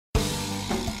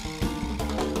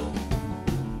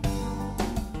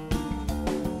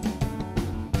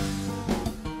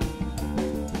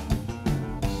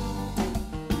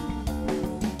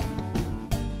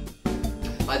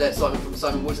Hi there, Simon from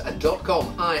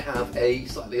simonwoods.com. I have a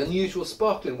slightly unusual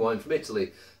sparkling wine from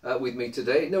Italy with me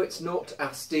today. No, it's not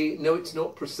Asti, no, it's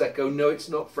not Prosecco, no, it's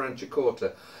not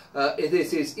Franciacorta.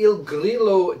 This is Il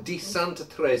Grillo di Santa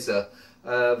Tresa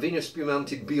Vino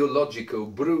Spumante Biologico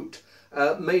Brut,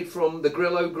 made from the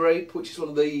Grillo grape, which is one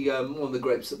of the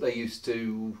grapes that they used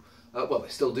to. Well, they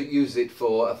still do use it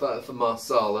for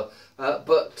Marsala,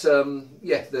 but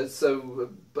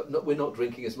we're not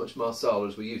drinking as much Marsala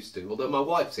as we used to. Although my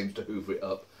wife seems to hoover it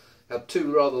up. Had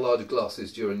two rather large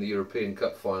glasses during the European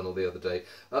Cup final the other day.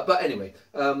 But anyway,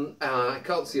 I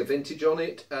can't see a vintage on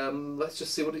it. Let's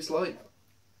just see what it's like.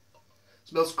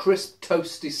 Smells crisp,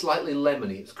 toasty, slightly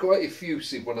lemony. It's quite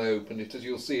effusive when I open it, as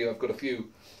you'll see. I've got a few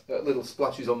little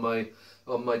splashes on my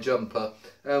jumper,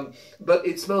 but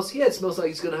it smells. Yeah, it smells like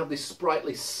it's going to have this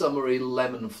sprightly, summery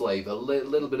lemon flavour. A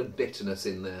little bit of bitterness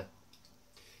in there.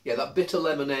 Yeah, that bitter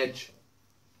lemon edge,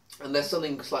 and there's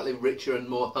something slightly richer and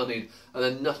more honeyed, and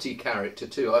a nutty character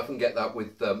too. I often get that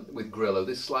with Grillo.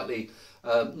 This slightly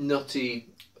nutty,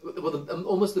 well,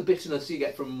 almost the bitterness you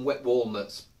get from wet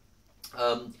walnuts.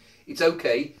 It's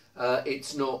okay.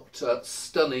 It's not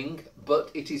stunning,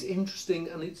 but it is interesting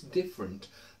and it's different.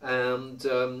 And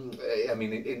I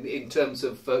mean, in terms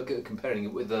of comparing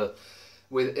it with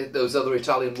those other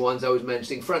Italian wines I was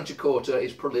mentioning, Franciacorta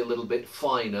is probably a little bit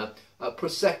finer.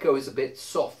 Prosecco is a bit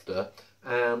softer,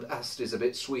 and Asti is a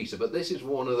bit sweeter. But this is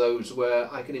one of those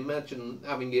where I can imagine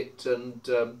having it and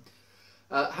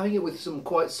having it with some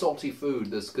quite salty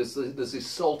food. Because there's this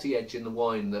salty edge in the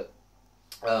wine that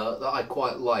I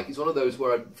quite like. It's one of those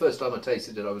where first time I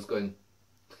tasted it, I was going.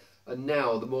 And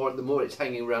now, the more it's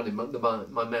hanging around in my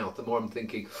mouth, the more I'm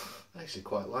thinking, I actually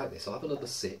quite like this. I'll have another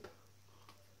sip.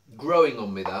 Growing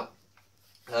on me that.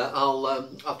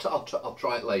 I'll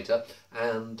try it later,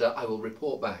 and I will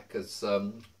report back as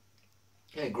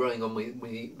growing on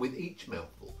me with each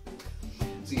mouthful.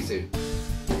 See you soon.